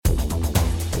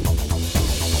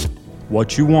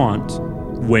What you want,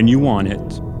 when you want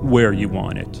it, where you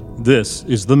want it. This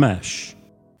is The Mesh.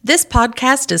 This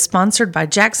podcast is sponsored by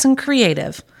Jackson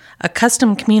Creative, a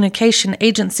custom communication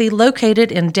agency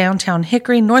located in downtown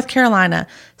Hickory, North Carolina,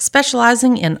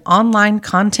 specializing in online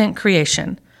content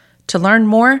creation. To learn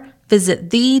more, visit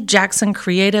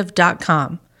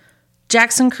thejacksoncreative.com.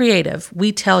 Jackson Creative,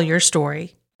 we tell your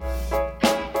story.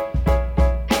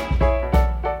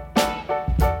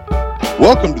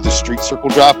 Welcome to the Street Circle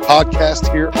Drive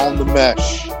podcast here on The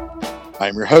Mesh.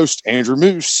 I'm your host, Andrew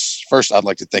Moose. First, I'd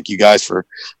like to thank you guys for,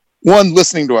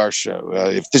 listening to our show.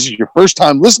 If this is your first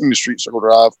time listening to Street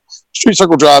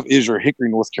Circle Drive is your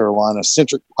Hickory, North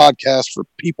Carolina-centric podcast for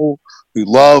people who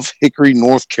love Hickory,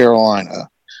 North Carolina.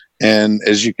 And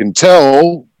as you can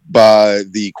tell by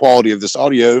the quality of this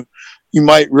audio, you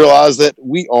might realize that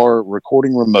we are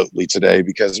recording remotely today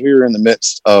because we are in the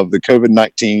midst of the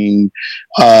COVID-19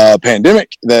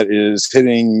 pandemic that is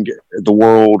hitting the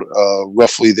world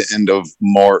roughly the end of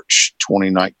March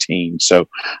 2019. So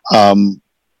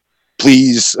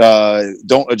please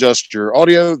don't adjust your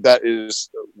audio. That is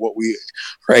what we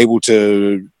are able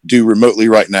to do remotely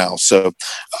right now. So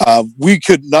we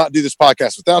could not do this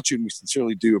podcast without you, and we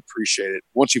sincerely do appreciate it.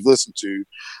 Once you've listened to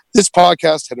this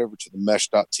podcast, head over to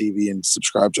themesh.tv and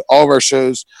subscribe to all of our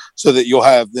shows so that you'll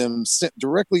have them sent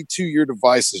directly to your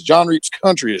devices. John Reeps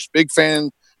Countryish, big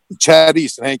fan with Chad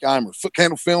East and Hank Eimer. Foot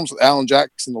Candle Films with Alan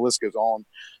Jackson. The list goes on.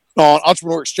 On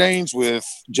Entrepreneur Exchange with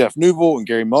Jeff Newell and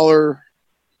Gary Muller.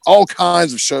 All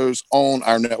kinds of shows on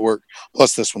our network,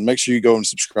 plus this one. Make sure you go and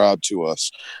subscribe to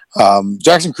us.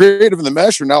 Jackson Creative and The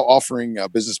Mesh are now offering a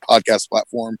business podcast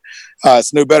platform.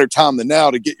 It's no better time than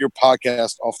now to get your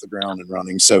podcast off the ground and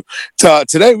running. So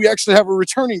today we actually have a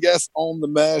returning guest on The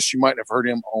Mesh. You might have heard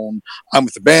him on I'm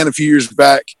With the Band a few years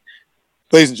back.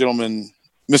 Ladies and gentlemen,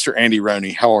 Mr. Andy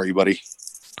Roney. How are you, buddy?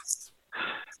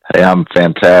 Hey, I'm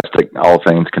fantastic, all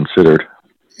things considered.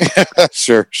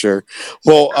 Sure.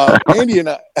 Well, Andy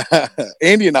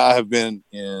and I have been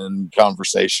in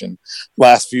conversation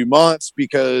last few months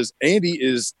because Andy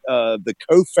is the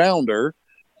co-founder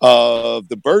of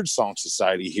the Birdsong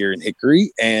Society here in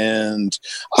Hickory, and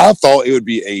I thought it would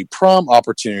be a prime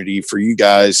opportunity for you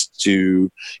guys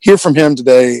to hear from him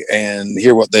today and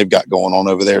hear what they've got going on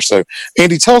over there. So,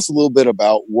 Andy, tell us a little bit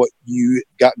about what you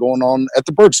got going on at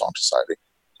the Birdsong Society.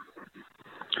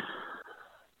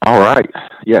 All right.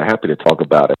 Yeah, happy to talk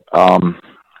about it.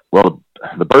 Well,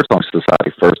 the Birdsong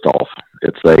Society, first off,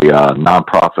 it's a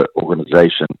nonprofit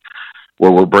organization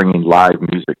where we're bringing live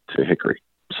music to Hickory.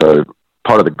 So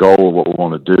part of the goal of what we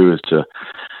want to do is to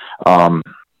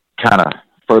kind of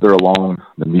further along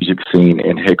the music scene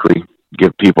in Hickory,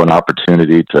 give people an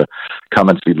opportunity to come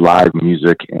and see live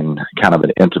music in kind of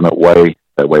an intimate way.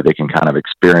 That way they can kind of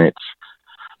experience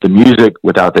the music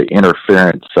without the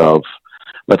interference of,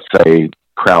 let's say,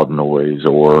 crowd noise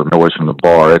or noise from the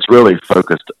bar. It's really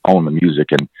focused on the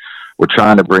music, and we're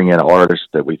trying to bring in artists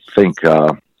that we think,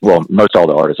 most all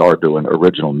the artists are doing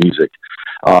original music,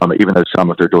 even though some,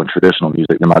 if they're doing traditional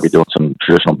music, they might be doing some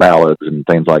traditional ballads and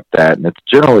things like that, and it's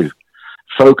generally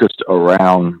focused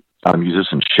around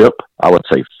musicianship, I would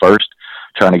say, first,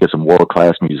 trying to get some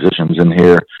world-class musicians in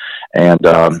here, and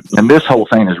this whole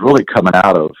thing is really coming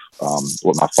out of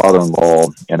what my father-in-law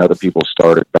and other people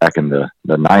started back in the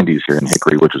 90s here in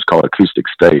Hickory, which was called Acoustic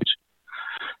Stage.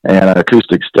 And an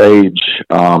acoustic stage,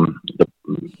 the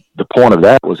point of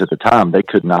that was at the time they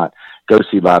could not go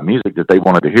see live music that they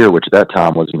wanted to hear, which at that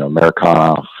time was,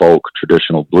 Americana, folk,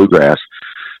 traditional bluegrass.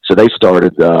 So they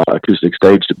started Acoustic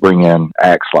Stage to bring in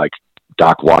acts like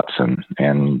Doc Watson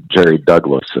and Jerry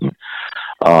Douglas and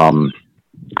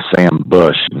Sam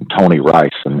Bush and Tony Rice,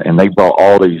 and they brought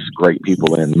all these great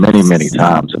people in many, many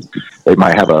times. And they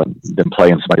might have them play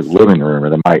in somebody's living room, or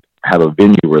they might have a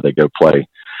venue where they go play.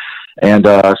 And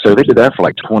so they did that for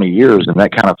like 20 years, and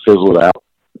that kind of fizzled out.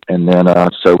 And then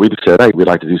so we just said, hey, we'd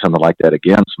like to do something like that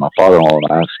again. So my father-in-law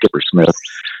and I, Skipper Smith,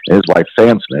 and his wife,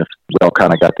 Fan Smith, we all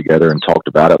kind of got together and talked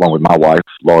about it, along with my wife,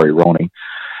 Laurie Roney.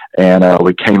 And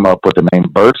we came up with the name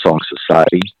Birdsong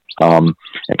Society. And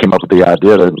came up with the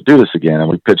idea to do this again, and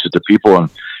we pitched it to people and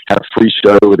had a free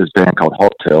show with this band called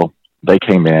Hawktail. They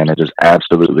came in and just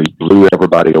absolutely blew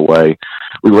everybody away.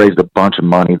 We raised a bunch of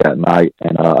money that night,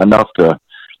 and enough to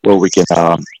where we can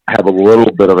have a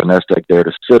little bit of a nest egg there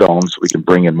to sit on so we can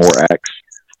bring in more acts.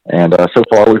 And so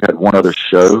far we've had one other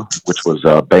show, which was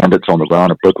Bandits on the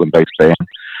Run, a Brooklyn-based band.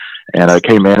 And it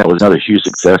came in, it was another huge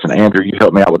success. And Andrew, you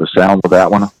helped me out with the sound of that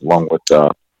one, along with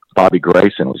Bobby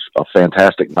Grace, and it was a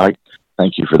fantastic night.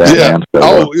 Thank you for that, man.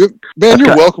 So, man,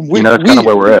 you're welcome. That's kind of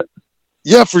where we're at.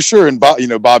 Yeah, for sure. And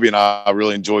Bobby and I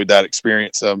really enjoyed that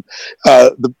experience. The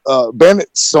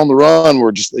Bandits on the Run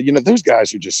were just, those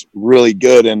guys are just really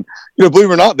good. And, believe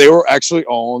it or not, they were actually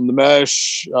on the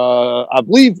Mesh, I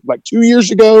believe like 2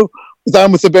 years ago with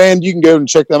I'm with the band. You can go and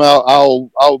check them out. I'll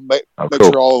make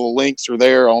sure all the links are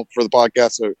there for the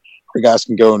podcast. So you guys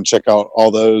can go and check out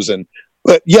all those.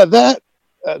 But yeah, that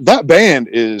band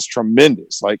is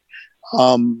tremendous. Like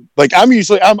I'm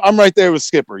right there with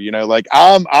Skipper, like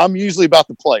I'm usually about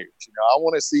the players, I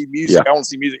want to see music. Yeah. I want to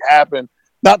see music happen.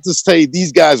 Not to say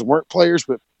these guys weren't players,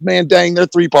 but man, dang, their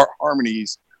 3-part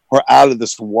harmonies are out of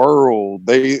this world.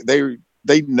 They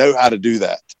know how to do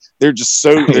that. They're just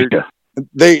so,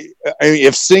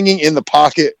 if singing in the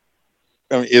pocket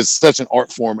is such an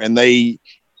art form, and they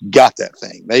got that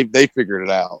thing, they figured it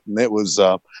out. And it was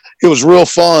real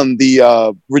fun.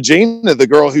 The Regina, the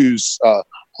girl who's,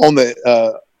 on the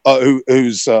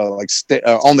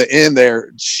on the end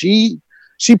there, she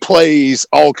plays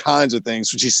all kinds of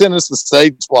things. When she sent us the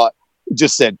stage spot, it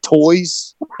just said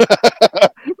toys. We're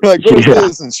like, what is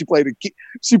this? And she played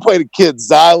a kid's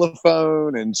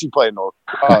xylophone, and she played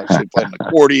an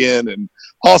accordion and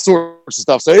all sorts of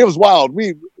stuff. So it was wild.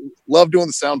 We loved doing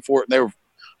the sound for it, and they were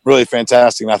really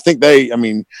fantastic. And I think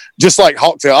just like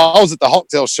Hawktail, I was at the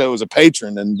Hawktail show as a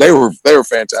patron, and they were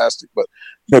fantastic. But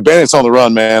Bandits on the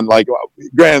Run, man, like,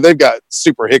 granted, they've got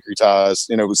super Hickory ties,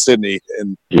 with Sydney,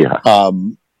 and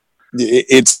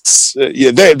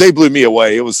they blew me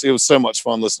away. It was so much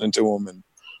fun listening to them. And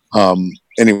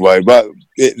anyway, but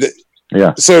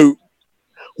so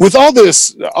with all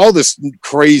this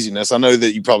craziness, I know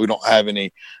that you probably don't have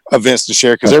any events to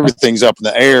share because everything's up in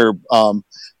the air.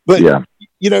 But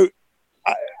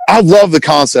I love the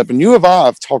concept, and you and I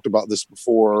have talked about this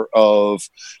before, of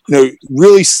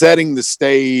really setting the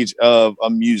stage of a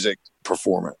music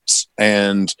performance,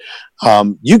 and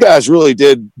you guys really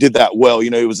did that well.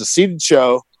 It was a seated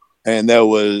show, and there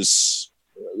was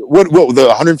what the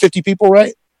 150 people,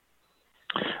 right?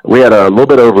 We had a little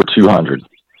bit over 200.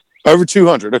 Over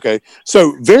 200. Okay.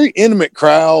 So very intimate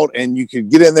crowd, and you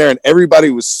could get in there and everybody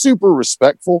was super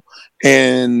respectful.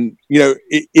 And,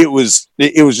 it was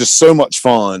just so much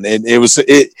fun. And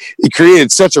it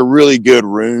created such a really good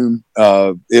room.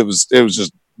 It was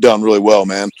just done really well,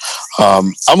 man.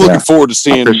 I'm looking forward to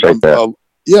seeing, I'm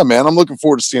looking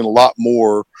forward to seeing a lot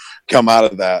more come out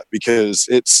of that, because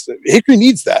Hickory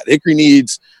needs that. Hickory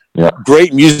needs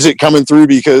great music coming through,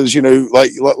 because,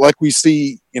 like we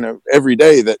see, every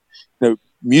day that,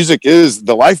 music is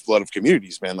the lifeblood of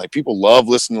communities, man. Like, people love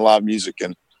listening to live music,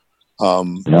 and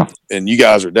and you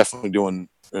guys are definitely doing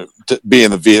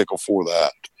being the vehicle for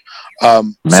that.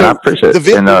 Man, I appreciate it.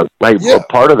 And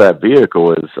part of that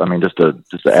vehicle is, just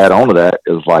to add on to that,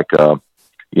 is like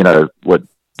what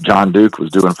John Duke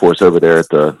was doing for us over there at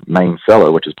the main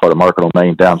cellar, which is part of Market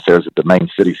Main, downstairs at the main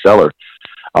city cellar.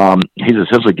 He's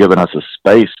essentially given us a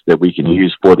space that we can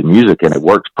use for the music, and it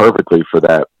works perfectly for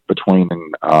that between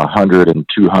 100 and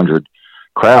 200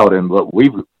 crowd. And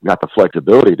we've got the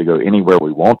flexibility to go anywhere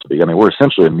we want to be. We're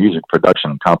essentially a music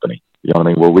production company,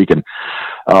 where we can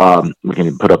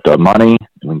put up the money,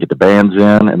 and we can get the bands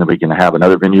in, and then we can have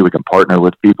another venue. We can partner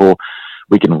with people.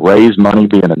 We can raise money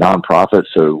being a nonprofit.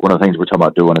 So one of the things we're talking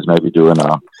about doing is maybe doing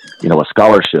a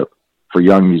scholarship for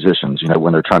young musicians,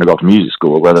 when they're trying to go to music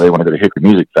school, or whether they want to go to Hickory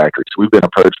Music Factory. So we've been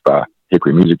approached by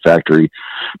Hickory Music Factory,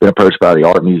 been approached by the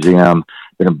Art Museum,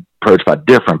 been approached by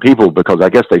different people, because I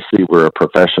guess they see we're a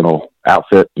professional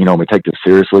outfit, and we take this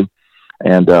seriously.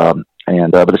 And but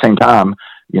at the same time,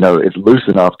 it's loose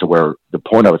enough to where the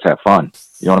point of it's have fun.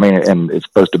 You know what I mean? And it's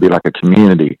supposed to be like a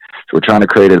community. So we're trying to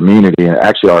create a community. And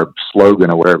actually our slogan,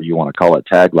 or whatever you want to call it,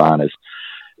 tagline is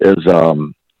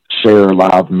share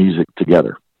live music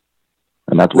together.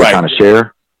 And that's what we're trying to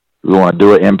share. We want to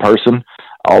do it in person,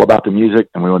 all about the music,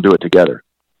 and we want to do it together.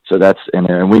 So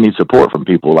and we need support from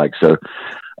people.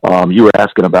 You were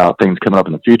asking about things coming up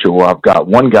in the future. Well, I've got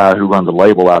one guy who runs a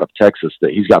label out of Texas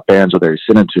that he's got bands over there he's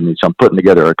sending to me. So I'm putting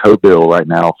together a co-bill right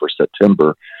now for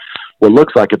September. What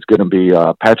looks like it's going to be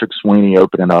Patrick Sweeney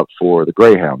opening up for the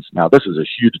Greyhounds. Now, this is a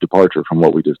huge departure from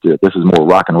what we just did. This is more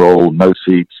rock and roll, no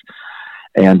seats.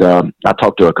 And I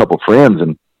talked to a couple friends,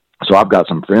 and so I've got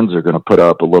some friends that are going to put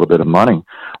up a little bit of money,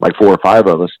 like 4 or 5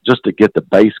 of us, just to get the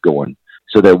base going,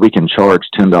 so that we can charge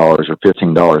 $10 or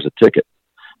 $15 a ticket,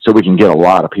 so we can get a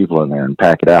lot of people in there and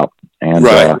pack it out. And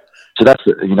so that's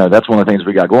one of the things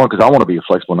we got going, because I want to be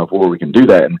flexible enough where we can do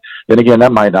that. And then again,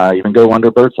 that might not even go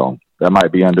under Birdsong. That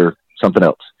might be under something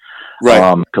else.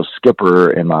 Right. Because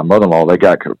Skipper and my mother-in-law, they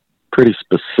got pretty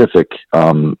specific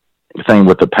thing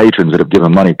with the patrons that have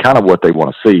given money, kind of what they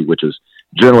want to see, which is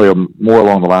generally more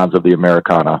along the lines of the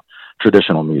Americana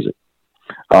traditional music.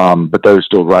 but they're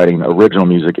still writing original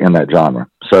music in that genre.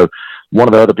 So one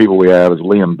of the other people we have is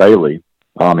Liam Bailey.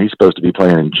 He's supposed to be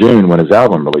playing in June when his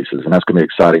album releases, and that's going to be an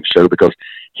exciting show because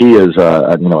he is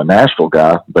a Nashville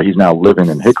guy, but he's now living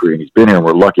in Hickory, and he's been here, and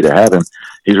we're lucky to have him.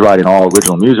 He's writing all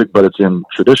original music, but it's in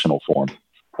traditional form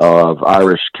of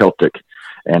Irish Celtic,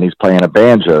 and he's playing a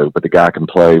banjo, but the guy can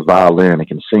play violin. He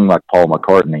can sing like Paul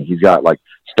McCartney. He's got like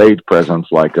stage presence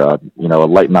like a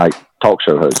late night talk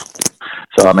show host.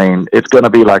 So I mean, it's going to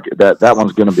be like that. That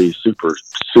one's going to be super,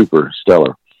 super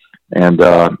stellar. And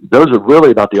those are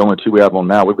really about the only two we have on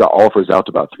now. We've got offers out to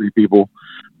about 3 people,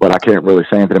 but I can't really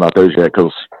say anything about those yet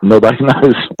because nobody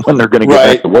knows when they're going to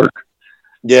get back to work.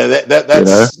 Yeah, that's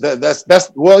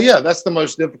the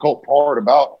most difficult part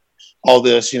about all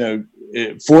this,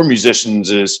 for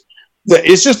musicians is that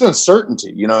it's just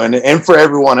uncertainty, and for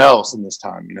everyone else in this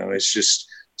time, it's just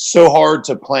so hard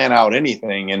to plan out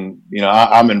anything. And,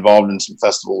 I'm involved in some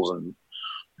festivals and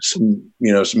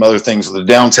some other things with the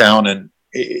downtown, and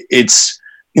it's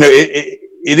the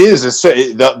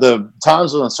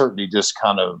times of uncertainty just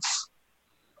kind of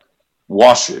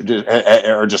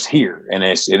are just here, and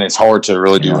it's hard to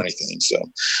really do anything. So,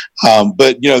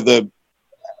 but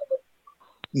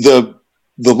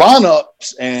the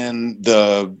lineups and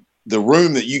the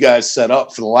room that you guys set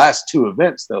up for the last 2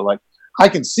 events, though, like I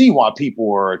can see why people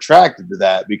were attracted to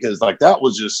that, because like that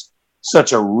was just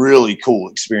such a really cool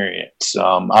experience.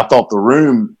 I thought the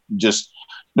room just,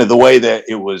 the way that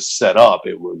it was set up,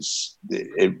 it was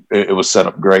set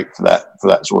up great for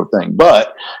that sort of thing.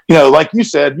 But, like you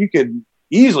said, you could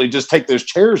easily just take those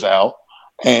chairs out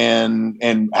and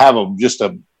have just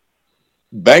a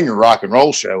banger rock and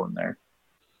roll show in there.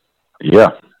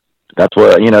 Yeah. That's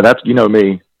what, that's,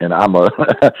 me, and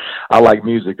I like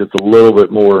music that's a little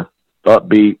bit more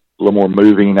upbeat, a little more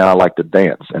moving, and I like to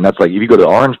dance. And that's like, if you go to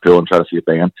Orange Peel and try to see a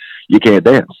band, you can't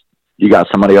dance. You got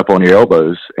somebody up on your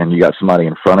elbows and you got somebody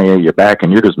in front of you, your back,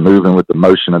 and you're just moving with the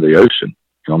motion of the ocean.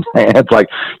 You know what I'm saying? It's like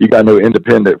you got no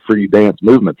independent free dance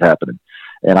movements happening.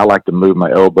 And I like to move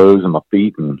my elbows and my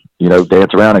feet and,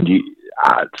 dance around. And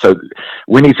so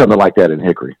we need something like that in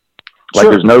Hickory. Like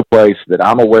There's no place that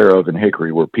I'm aware of in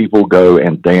Hickory where people go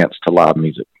and dance to live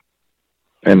music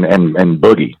and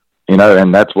boogie,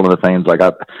 and that's one of the things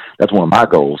that's one of my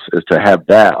goals is to have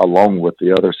that along with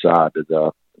the other side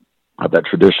of that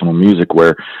traditional music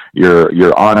where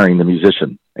you're honoring the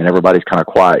musician and everybody's kind of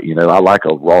quiet. I like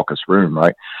a raucous room,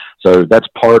 right? So that's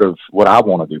part of what I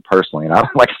want to do personally. And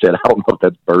like I said, I don't know if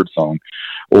that's birdsong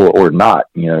or not,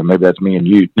 maybe that's me and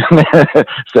you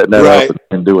setting that up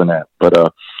and doing that, but,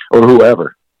 or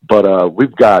whoever, but,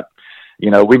 we've got,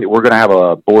 we're going to have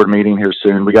a board meeting here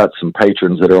soon. We got some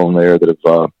patrons that are on there that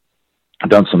have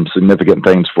done some significant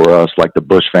things for us, like the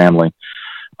Bush family.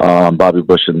 Bobby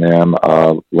Bush and them,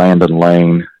 Landon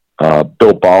Lane,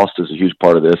 Bill Bost is a huge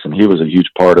part of this, and he was a huge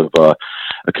part of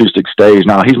Acoustic Stage.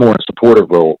 Now he's more in a supportive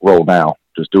role now,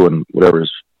 just doing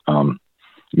whatever's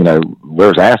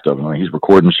whatever's asked of him. I mean, he's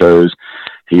recording shows,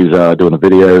 he's doing the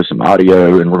videos, some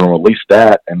audio, and we're going to release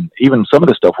that. And even some of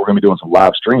the stuff we're going to be doing some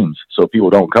live streams, so if people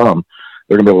don't come,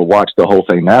 they're going to be able to watch the whole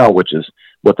thing now, which is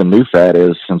what the new fad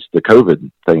is since the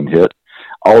COVID thing hit.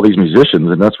 All these musicians,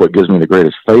 and that's what gives me the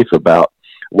greatest faith about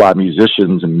why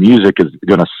musicians and music is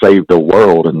going to save the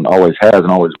world, and always has and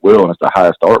always will, and it's the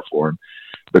highest art form,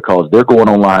 because they're going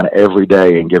online every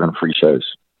day and giving free shows.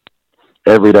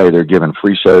 Every day they're giving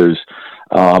free shows,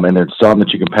 and there's some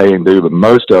that you can pay and do, but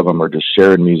most of them are just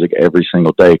sharing music every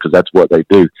single day because that's what they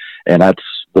do. And that's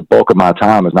the bulk of my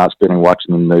time is not spending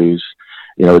watching the news,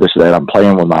 this or that. I'm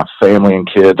playing with my family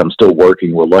and kids. I'm still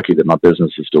working. We're lucky that my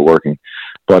business is still working.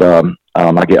 But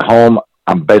I get home,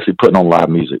 I'm basically putting on live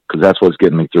music because that's what's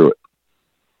getting me through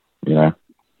it,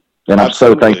 And I'm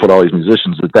so thankful to all these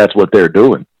musicians that that's what they're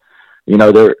doing.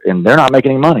 They're not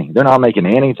making any money. They're not making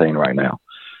anything right now.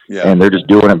 Yeah. And they're just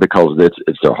doing it because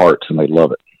it's their hearts and they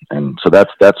love it. And so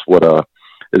that's what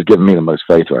is giving me the most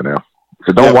faith right now.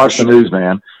 So don't watch the news,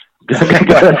 man.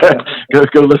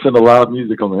 Go listen to live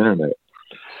music on the internet.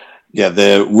 Yeah,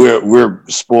 we're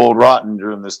spoiled rotten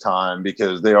during this time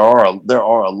because there are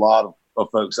a lot of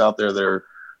folks out there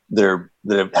that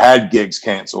have had gigs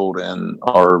canceled and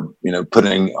are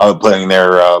putting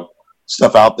their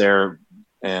stuff out there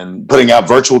and putting out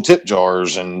virtual tip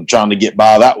jars and trying to get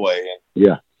by that way.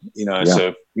 Yeah.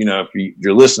 So if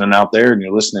you're listening out there and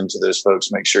you're listening to those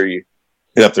folks, make sure you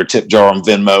hit up their tip jar on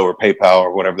Venmo or PayPal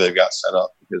or whatever they've got set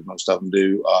up, because most of them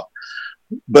do.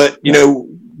 But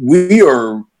we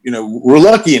are, we're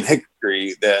lucky in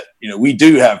Hickory that we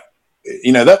do have,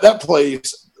 that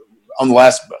place on the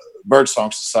last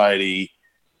Birdsong Society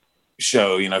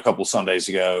show, a couple Sundays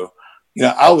ago.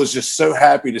 I was just so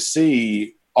happy to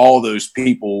see all those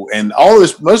people, and all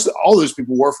those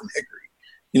people were from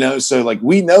Hickory. So like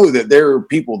we know that there are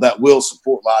people that will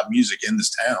support live music in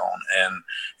this town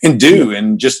and do,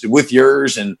 and just with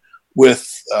yours and with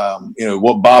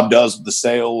what Bob does with the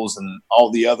sales and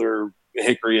all the other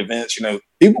Hickory events,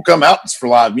 people come out for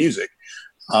live music.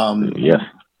 And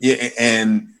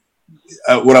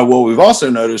what we've also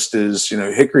noticed is,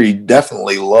 Hickory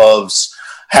definitely loves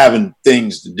having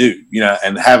things to do,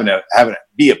 and having it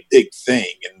be a big thing.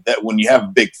 And that when you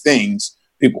have big things,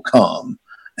 people come,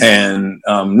 and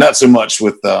not so much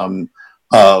with, live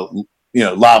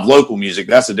local music.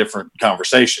 That's a different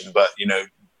conversation, but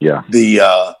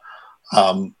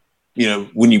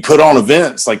when you put on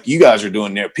events like you guys are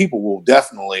doing there, people will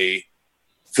definitely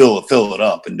fill it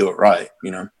up and do it right.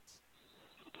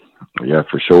 Yeah,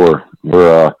 for sure.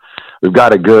 We've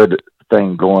got a good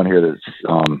thing going here that's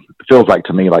it feels like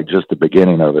to me like just the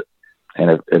beginning of it,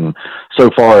 and so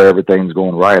far everything's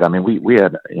going right. I mean, we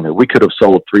had we could have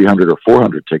sold 300 or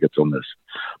 400 tickets on this,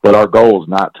 but our goal is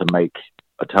not to make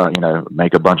a ton,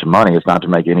 make a bunch of money. It's not to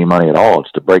make any money at all.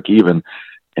 It's to break even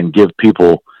and give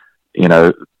people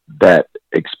that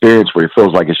experience where it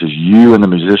feels like it's just you and the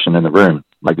musician in the room.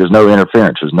 Like there's no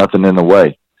interference, there's nothing in the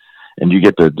way, and you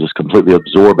get to just completely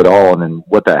absorb it all. And then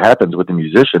what that happens with the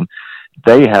musician,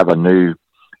 they have a new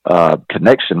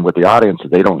connection with the audience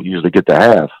that they don't usually get to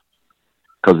have,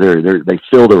 because they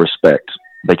feel the respect.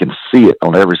 They can see it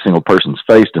on every single person's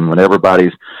face, and when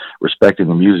everybody's respecting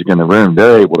the music in the room,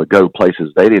 they're able to go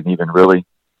places they didn't even really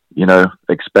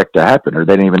expect to happen, or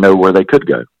they didn't even know where they could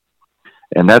go.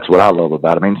 And that's what I love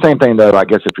about it. I mean, same thing though, I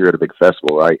guess if you're at a big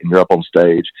festival, right, and you're up on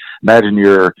stage, imagine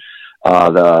you're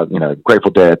the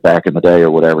Grateful Dead back in the day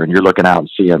or whatever, and you're looking out and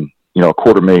seeing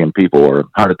 250,000 people or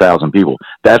 100,000 people.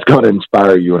 That's going to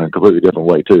inspire you in a completely different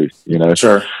way too.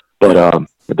 Sure. But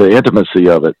the intimacy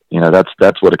of it,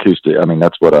 that's what acoustic. I mean,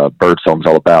 that's what Birdsong's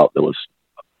all about. That was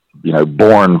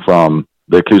born from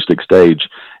the acoustic stage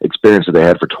experience that they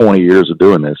had for 20 years of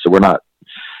doing this. So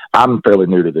I'm fairly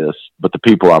new to this, but the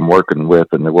people I'm working with,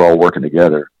 and we're all working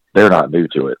together, they're not new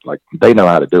to it. Like they know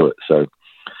how to do it. So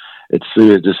it's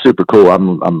just super cool. I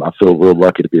feel real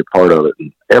lucky to be a part of it.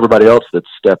 And everybody else that's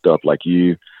stepped up, like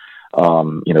you,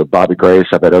 Bobby Grace,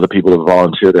 I've had other people that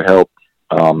volunteer to help.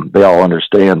 They all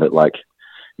understand that, like,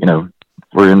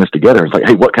 we're in this together. It's like,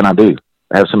 hey, what can I do?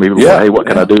 I have some people say, hey, what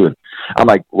can I do? And I'm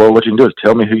like, well, what you can do is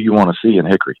tell me who you want to see in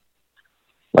Hickory.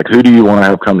 Like, who do you want to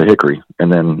have come to Hickory? And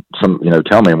then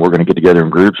tell me, and we're going to get together in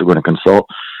groups. We're going to consult.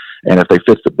 And if they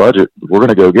fit the budget, we're going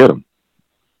to go get them.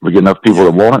 We get enough people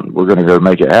that want it, we're going to go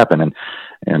make it happen. And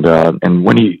I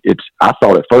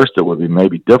thought at first it would be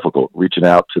maybe difficult reaching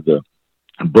out to the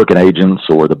booking agents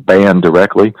or the band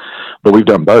directly, but we've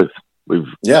done both. We've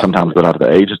sometimes gone out to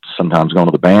the agents, sometimes gone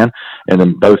to the band. And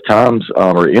then both times,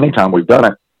 or anytime we've done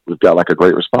it, we've got like a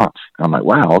great response. And I'm like,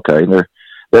 wow, okay. And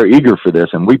they're eager for this,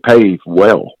 and we pay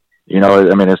well.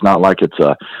 I mean, it's not like it's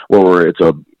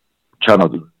trying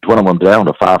to dwindle them down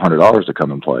to $500 to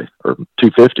come and play, or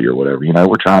 $250 or whatever.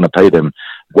 We're trying to pay them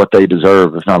what they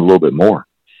deserve, if not a little bit more.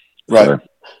 Right. So,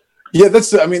 yeah,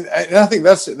 I think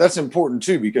that's important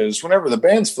too, because whenever the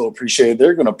bands feel appreciated,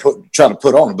 they're going to try to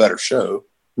put on a better show.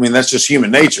 I mean, that's just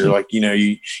human nature. Like, you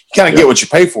kind of get what you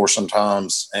pay for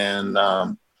sometimes. And,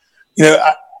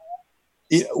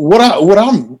 what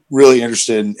I'm really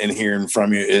interested in hearing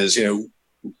from you is,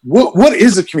 what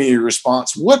is the community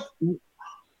response? What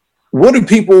do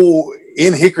people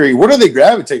in Hickory, what are they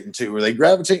gravitating to? Are they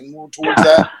gravitating more towards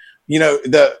that,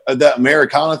 that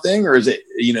Americana thing, or is it,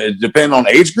 depend on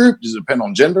age group? Does it depend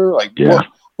on gender? Like,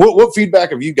 what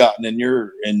feedback have you gotten in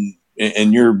your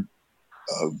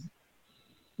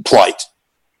plight?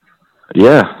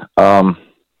 Yeah.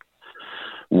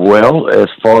 Well, as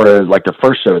far as like the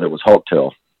first show that was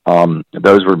Hawktail,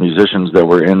 those were musicians that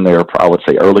were in their, I would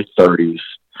say, early 30s.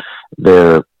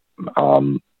 They're,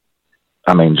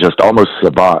 just almost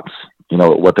savants,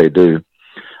 at what they do.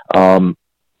 And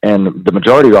the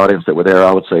majority of the audience that were there,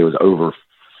 I would say, was over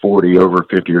 40, over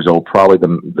 50 years old, probably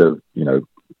the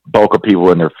bulk of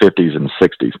people in their 50s and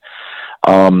 60s.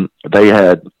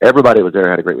 Everybody that was there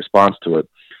had a great response to it.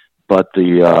 But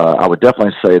I would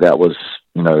definitely say that was,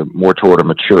 more toward a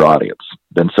mature audience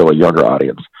than a younger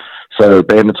audience. So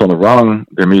Bandits on the Rung,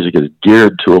 their music is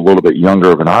geared to a little bit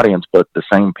younger of an audience, but the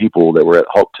same people that were at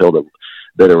Hawktail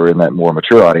that are in that more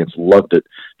mature audience loved it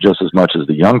just as much as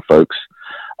the young folks.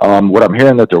 What I'm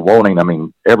hearing that they're wanting,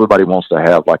 everybody wants to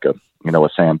have like a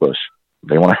Sam Bush.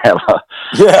 They want to have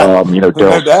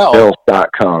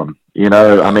Dells.com,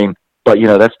 but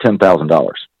that's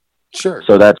 $10,000. Sure.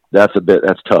 So that's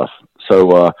tough.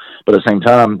 So, but at the same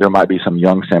time, there might be some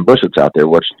young Sam Bushets out there,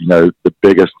 which, the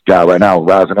biggest guy right now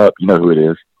rising up, you know who it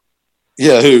is.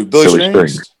 Yeah, who? Billy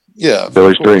Strings. Yeah.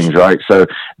 Billy Strings, right? So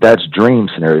that's dream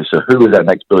scenario. So who is that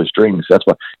next Billy Strings? That's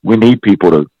why we need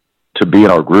people to be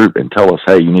in our group and tell us,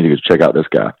 hey, you need to go check out this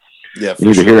guy. Yeah, you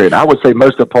need to hear it. And I would say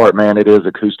most of the part, man, it is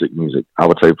acoustic music. I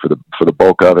would say for the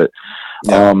bulk of it.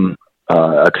 Yeah.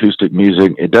 Acoustic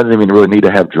music. It doesn't even really need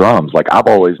to have drums. Like I've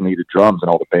always needed drums in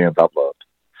all the bands I've loved.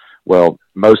 Well,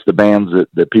 most of the bands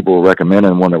that people recommend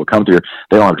and one that would come to here,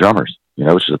 they don't have drummers.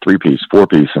 It's just a 3-piece,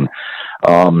 4-piece, and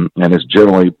it's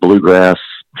generally bluegrass,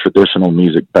 traditional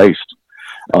music based.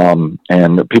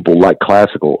 And people like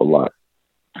classical a lot.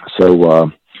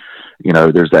 So,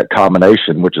 there's that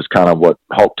combination, which is kind of what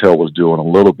Hawktail was doing a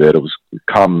little bit. It was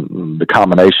the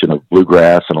combination of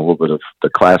bluegrass and a little bit of the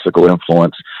classical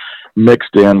influence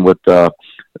mixed in with a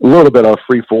little bit of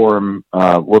freeform.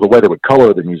 The way they would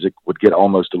color the music would get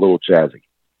almost a little jazzy.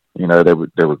 They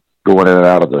were going in and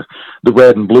out of the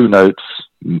red and blue notes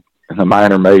and the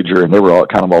minor, major, and they were all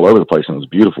kind of all over the place, and it was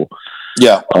beautiful.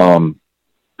 Yeah.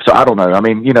 So I don't know. I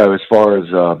mean, as far as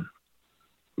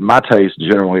my tastes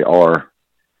generally are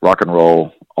rock and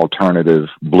roll, alternative,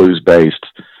 blues-based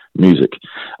music.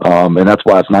 And that's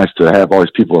why it's nice to have all these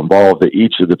people involved, that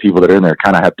each of the people that are in there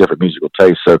kind of have different musical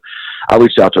tastes. So I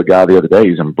reached out to a guy the other day.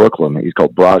 He's in Brooklyn. He's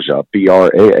called Braja,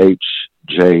 Brahja.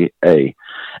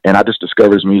 And I just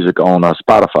discovered his music on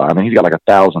Spotify. I mean, he's got like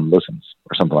 1,000 listens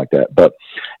or something like that. But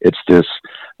it's this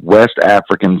West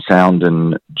African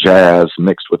sounding jazz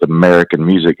mixed with American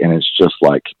music. And it's just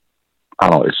like, I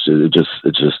don't know, it's just,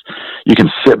 you can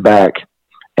sit back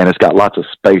and it's got lots of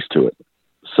space to it.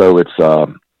 So it's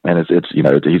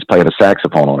he's playing a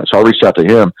saxophone on it. So I reached out to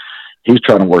him. He's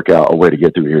trying to work out a way to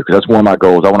get through here, because that's one of my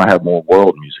goals. I want to have more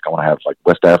world music. I want to have like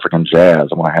West African jazz.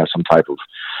 I want to have some type of,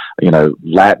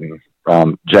 Latin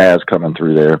jazz coming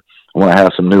through there. I want to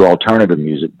have some new alternative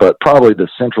music, but probably the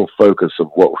central focus of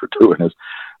what we're doing is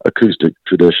acoustic,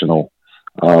 traditional,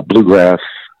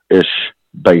 bluegrass-ish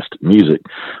based music.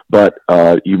 But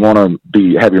you want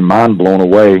to have your mind blown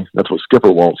away. That's what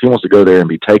Skipper wants. He wants to go there and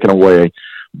be taken away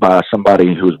by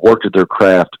somebody who's worked at their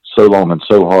craft so long and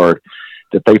so hard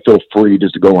that they feel free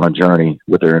just to go on a journey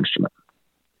with their instrument.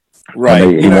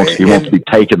 Right. He wants to be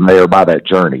taken there by that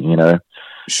journey,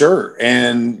 Sure.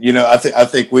 And, I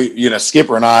think we,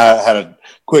 Skipper and I had a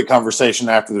quick conversation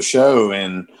after the show,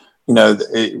 and, I know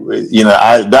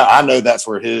that's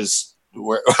where he's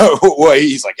like,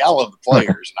 I love the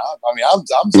players. And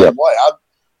I'm the same way.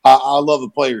 I love the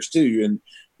players too.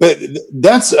 But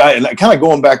that's, and kind of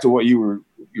going back to what you were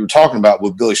talking about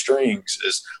with Billy Strings,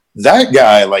 is that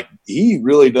guy, like, he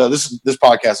really does. This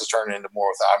podcast is turning into more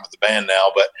of I'm with the band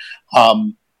now, but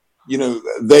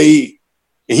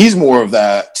he's more of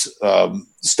that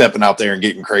stepping out there and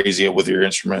getting crazy with your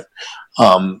instrument.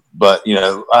 But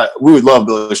we would love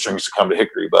Billy Strings to come to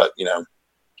Hickory, but I'm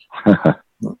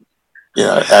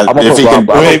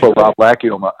gonna put Rob Lackey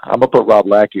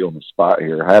on the spot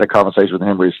here. I had a conversation with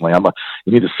him recently.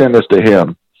 You need to send this to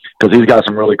him, because he's got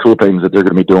some really cool things that they're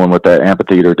going to be doing with that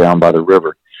amphitheater down by the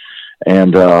river.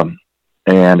 And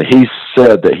he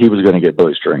said that he was going to get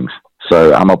Billy Strings.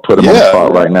 So I'm going to put him on the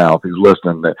spot right now. If he's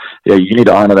listening, you need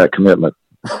to honor that commitment.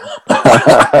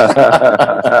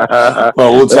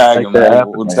 Well, we'll tag him.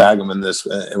 We'll tag him in this.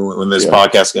 When this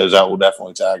podcast goes out, we'll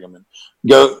definitely tag him and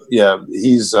go. Yeah.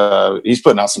 He's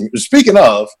putting out some, speaking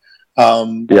of,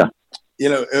 this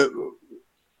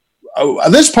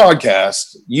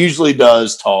podcast usually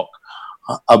does talk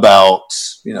about,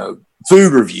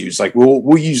 food reviews. Like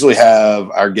we'll usually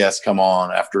have our guests come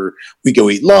on after we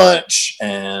go eat lunch,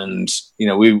 and,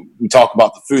 we talk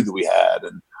about the food that we had.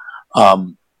 And,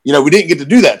 we didn't get to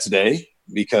do that today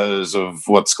because of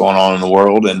what's going on in the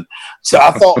world. And so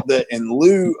I thought that in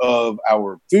lieu of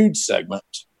our food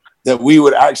segment, that we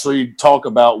would actually talk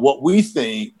about what we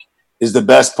think is the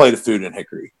best plate of food in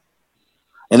Hickory.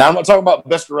 And I'm not talking about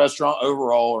best restaurant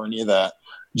overall or any of that.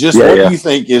 Just what do you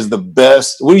think is the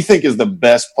best? What do you think is the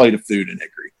best plate of food in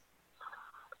Hickory?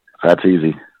 That's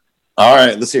easy. All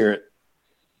right, let's hear it.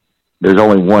 There's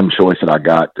only one choice that I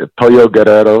got: Pollo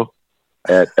Guerrero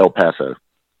at El Paso.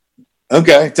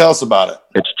 Okay, tell us about it.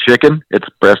 It's chicken. It's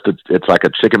breasted. It's like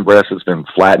a chicken breast that's been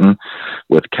flattened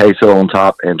with queso on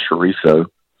top and chorizo,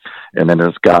 and then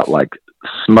it's got like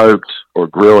smoked or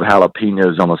grilled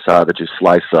jalapenos on the side that you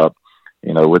slice up,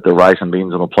 with the rice and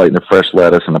beans on the plate and the fresh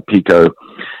lettuce and the pico.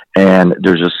 And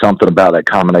there's just something about that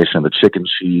combination of the chicken,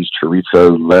 cheese,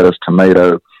 chorizo, lettuce,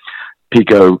 tomato,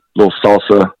 pico, little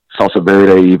salsa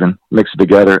verde, even mixed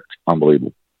together. It's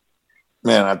unbelievable.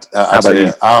 Man, I tell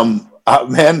you,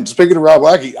 man, speaking of Rob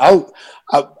Lackey, I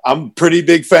I'm a pretty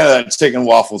big fan of that chicken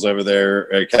waffles over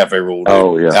there at Cafe Rule.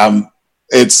 Oh yeah,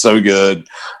 it's so good.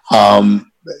 And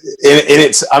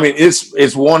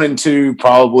it's 1 and 2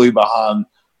 probably behind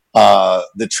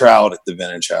the Trout at the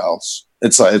Vintage House.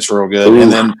 It's real good. Ooh.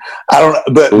 And then I don't know,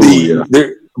 but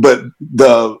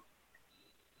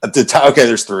okay,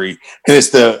 there's 3, and it's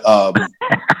the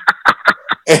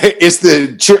it's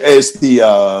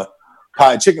the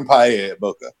chicken pie at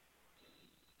Boca.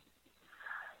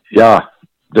 Yeah,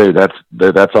 dude,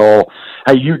 that's all.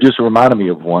 Hey, you just reminded me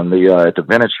of one. At the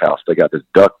Vintage House, they got this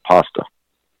duck pasta.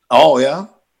 Oh yeah,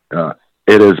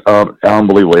 it is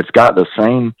unbelievable. It's got the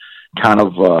same kind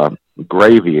of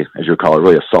gravy, as you call it,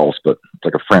 really a sauce, but it's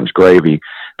like a French gravy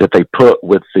that they put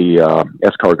with the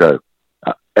escargot.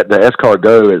 The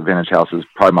escargot at Vintage House is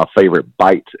probably my favorite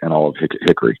bite in all of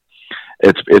Hickory.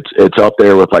 It's up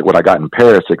there with like what I got in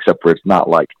Paris, except for it's not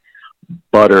like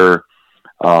butter,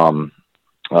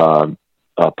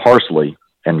 parsley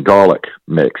and garlic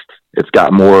mixed. It's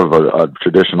got more of a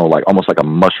traditional, like almost like a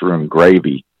mushroom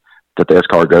gravy that the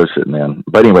escargot sitting in.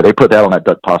 But anyway, they put that on that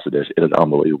duck pasta dish. It is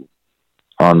unbelievable.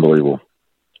 I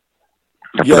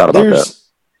forgot about that.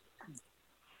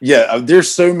 Yeah, there's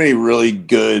so many really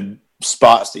good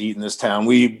spots to eat in this town.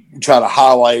 We try to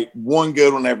highlight one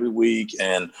good one every week,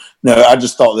 and I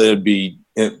just thought that it'd be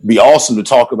awesome to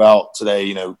talk about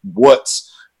today.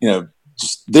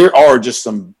 There are just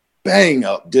some bang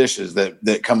up dishes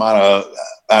that come out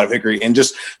of Hickory, and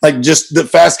just the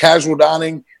fast casual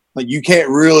dining. Like, you can't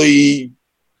really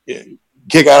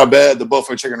kick out of bed the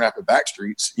buffalo chicken wrap at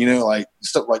Backstreets,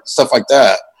 stuff like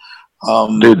that.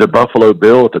 Dude, the Buffalo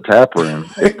Bill at the tap room.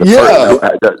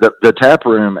 The tap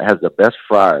room has the best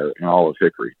fryer in all of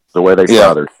Hickory. The way they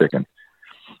fry their chicken.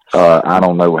 I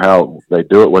don't know how they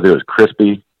do it, whether it's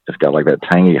crispy. It's got like that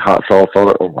tangy hot sauce on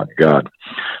it. Oh my God.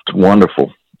 It's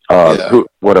wonderful.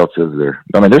 What else is there?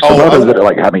 I mean, there's some others that are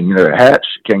like, Hatch.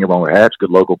 Can't get wrong with Hatch.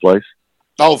 Good local place.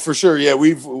 Oh, for sure. Yeah.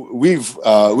 We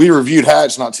reviewed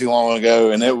Hatch not too long ago,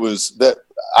 and it was that.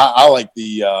 I like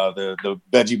the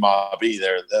veggie mabi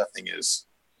there. That thing is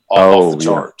off the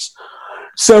charts.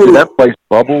 So that place,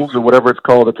 Bubbles or whatever it's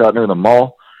called, that's out near the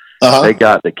mall. They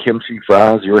got the kimchi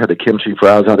fries. You ever had the kimchi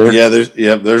fries out there?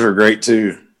 Yeah, those are great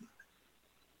too.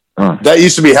 That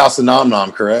used to be House of Nom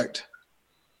Nom, correct?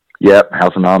 Yep,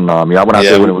 House of Nom Nom. Yeah, I went out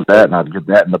there when it was that, and I'd get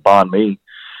that in the banh mi.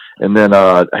 And then,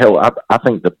 I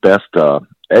think the best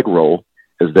egg roll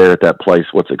is there at that place.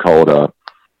 What's it called?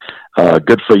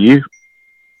 Good For You.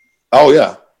 Oh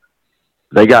yeah,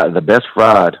 they got the best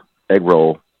fried egg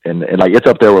roll, and like it's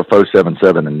up there with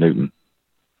 477 in Newton.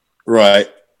 Right.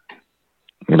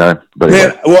 But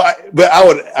man,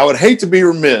 I would hate to be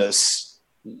remiss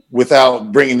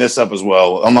without bringing this up as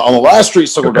well. On the last Street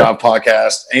Circle Drive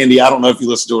podcast, Andy, I don't know if you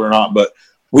listened to it or not, but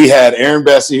we had Aaron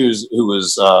Bessie, who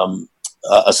was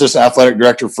assistant athletic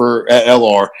director at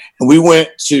LR, and we went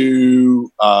to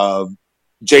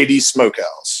JD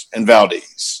Smokehouse in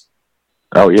Valdez.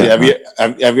 Oh yeah.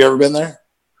 Have you ever been there?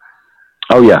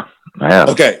 Oh yeah, I have.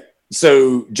 Okay,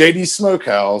 so JD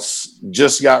Smokehouse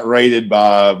just got rated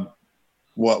by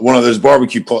one of those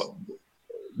barbecue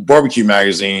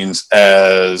magazines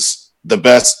as the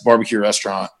best barbecue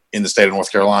restaurant in the state of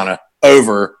North Carolina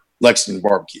over Lexington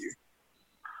Barbecue.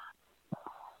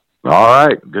 All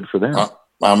right, good for them.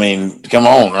 I mean, come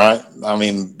on, right? I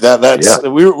mean that's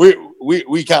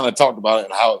we kind of talked about it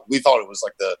and how we thought it was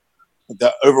like the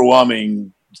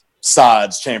overwhelming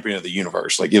sides champion of the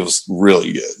universe. Like, it was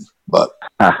really good. But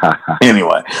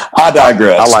anyway, I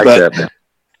digress. I like that, man.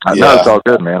 No, it's all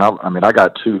good, man. I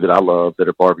got 2 that I love that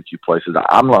are barbecue places.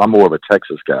 I'm more of a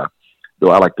Texas guy,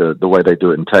 though. I like the way they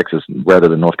do it in Texas rather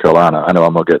than North Carolina. I know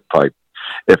I'm gonna get like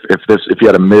if you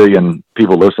had 1 million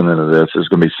people listening to this, there's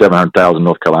gonna be 700,000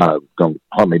 North Carolina gonna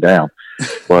hunt me down.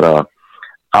 But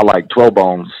I like 12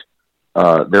 Bones.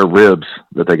 Their ribs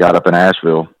that they got up in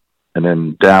Asheville. And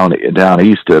then down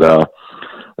east at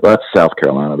that's South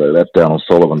Carolina though. That's down on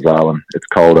Sullivan's Island. It's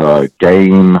called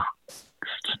Game.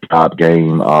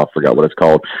 I forgot what it's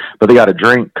called. But they got a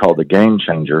drink called the Game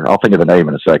Changer. I'll think of the name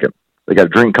in a second. They got a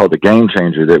drink called the Game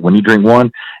Changer that when you drink one,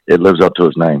 it lives up to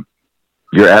its name.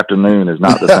 Your afternoon is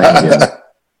not the same again.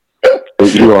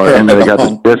 You are, and then they got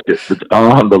this biscuit. It's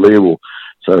unbelievable.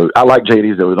 So I like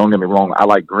JD's though. Don't get me wrong. I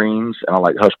like Greens and I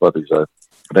like Hush Puppies.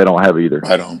 They don't have either.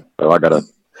 I don't. So I gotta.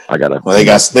 Well, they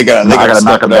got to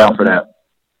knock them down for that.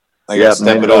 They got to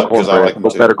step it up because I like them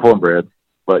too. Better cornbread,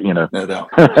 but no doubt.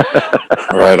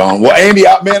 Right on. Well, Andy,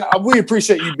 we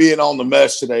appreciate you being on the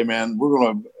Mesh today, man. We're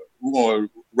gonna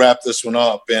wrap this one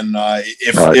up, and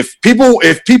if people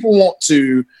want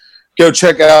to go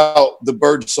check out the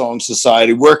Birdsong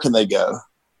Society, where can they go?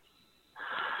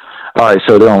 All right,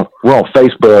 so we're on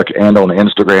Facebook and on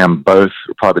Instagram. Both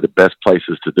are probably the best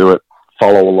places to do it.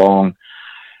 Follow along,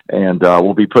 and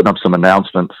we'll be putting up some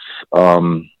announcements.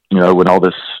 When all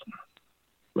this,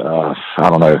 I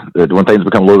don't know, when things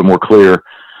become a little more clear,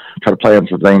 try to plan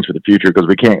some things for the future, because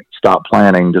we can't stop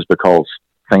planning just because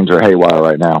things are haywire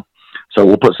right now. So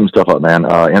we'll put some stuff up, man.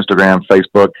 Instagram,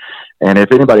 Facebook, and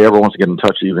if anybody ever wants to get in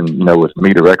touch, even with me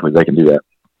directly, they can do that.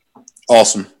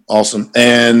 Awesome.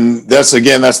 And that's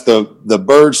the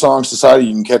Bird Song Society.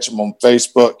 You can catch them on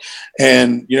Facebook.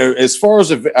 And, as far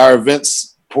as our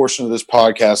events portion of this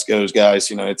podcast goes,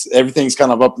 guys, everything's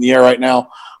kind of up in the air right now,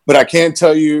 but I can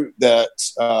tell you that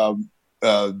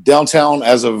downtown,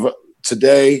 as of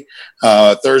today,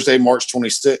 Thursday, March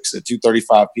 26th at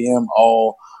 2:35 p.m.,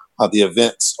 all the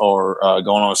events are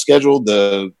going on schedule.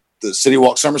 The City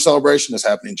Walk Summer Celebration is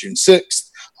happening June 6th.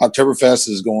 Oktoberfest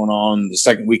is going on the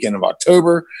second weekend of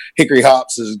October. Hickory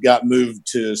Hops has got moved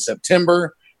to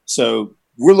September. So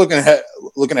we're looking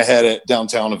ahead at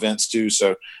downtown events too.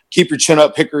 So keep your chin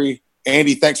up, Hickory.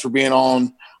 Andy, thanks for being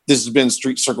on. This has been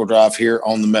Street Circle Drive here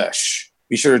on The Mesh.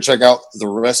 Be sure to check out the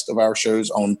rest of our shows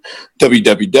on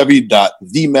www.themesh.tv.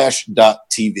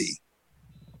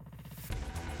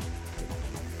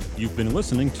 You've been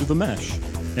listening to The Mesh,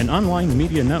 an online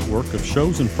media network of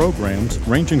shows and programs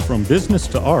ranging from business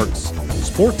to arts,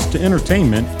 sports to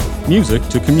entertainment, music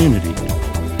to community.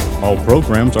 All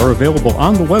programs are available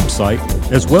on the website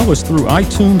as well as through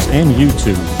iTunes and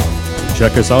YouTube.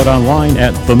 Check us out online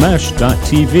at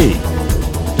themesh.tv.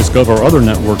 Discover other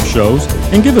network shows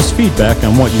and give us feedback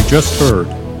on what you just heard.